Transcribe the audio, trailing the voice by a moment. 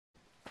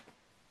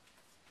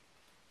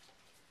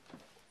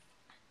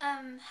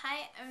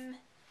Hi, I'm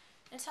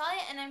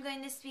Natalia, and I'm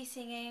going to be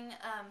singing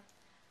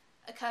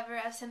a cover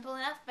of Simple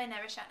Enough by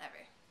Never Shout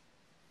Never.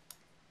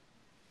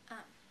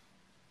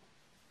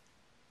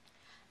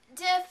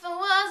 If I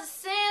was a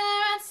sailor,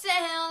 I'd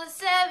sail the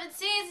 7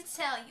 seas to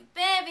tell you,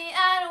 baby,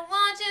 I don't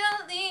want you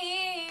to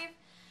leave.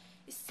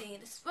 You see,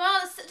 this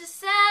world is such a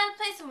sad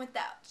place, and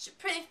without your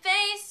pretty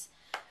face,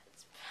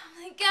 it's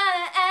probably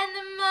gonna end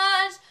in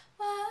much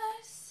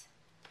worse.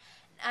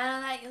 And I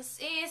know that you'll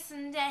see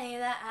someday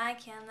that I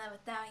can't live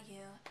without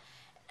you.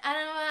 I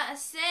know what I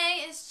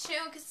say is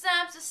true, 'cause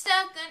I'm so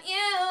stuck on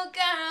you,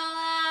 girl.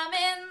 I'm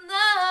in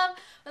love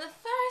for the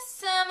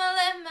first time I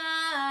let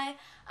my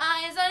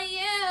eyes on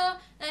you.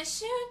 And I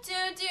shoot, do.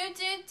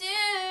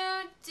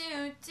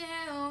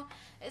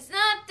 There's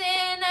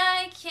nothing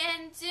I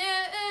can do.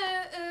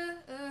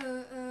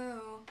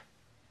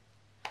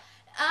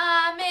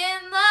 I'm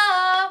in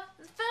love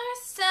for the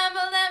first time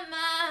I let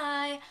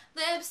my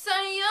lips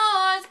on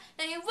yours.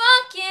 Now you're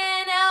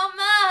walking out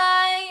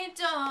my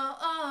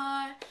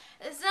door.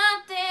 There's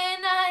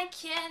nothing I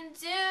can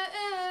do.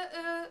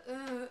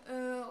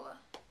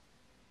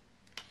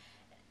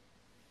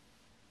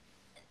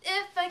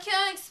 If I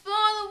could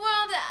explore the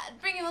world, I'd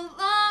bring you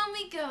along.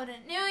 We go to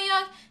New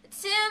York, to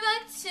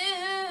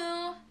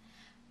Timbuktu.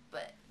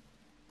 But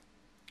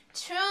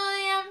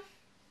truly, I'm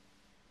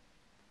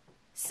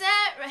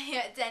sat right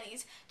here at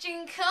Denny's,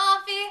 drinking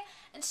coffee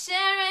and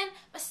sharing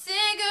my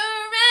cigarette.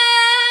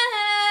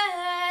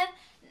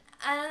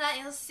 And I know that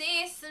you'll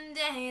see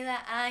someday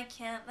that I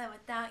can't live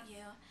without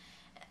you.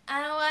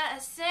 I know what I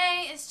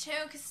say is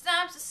true, 'cause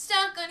I'm so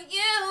stuck on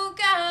you,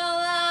 girl.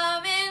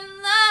 I'm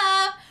in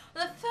love for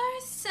the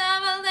first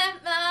time I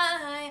let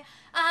my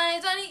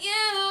eyes on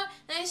you.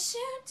 And I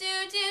shoot,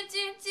 do.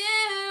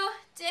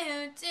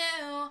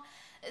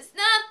 There's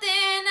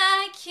nothing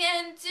I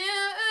can do.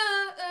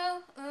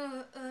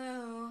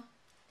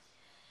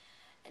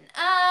 And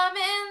I'm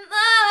in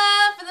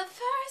love for the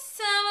first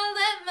time I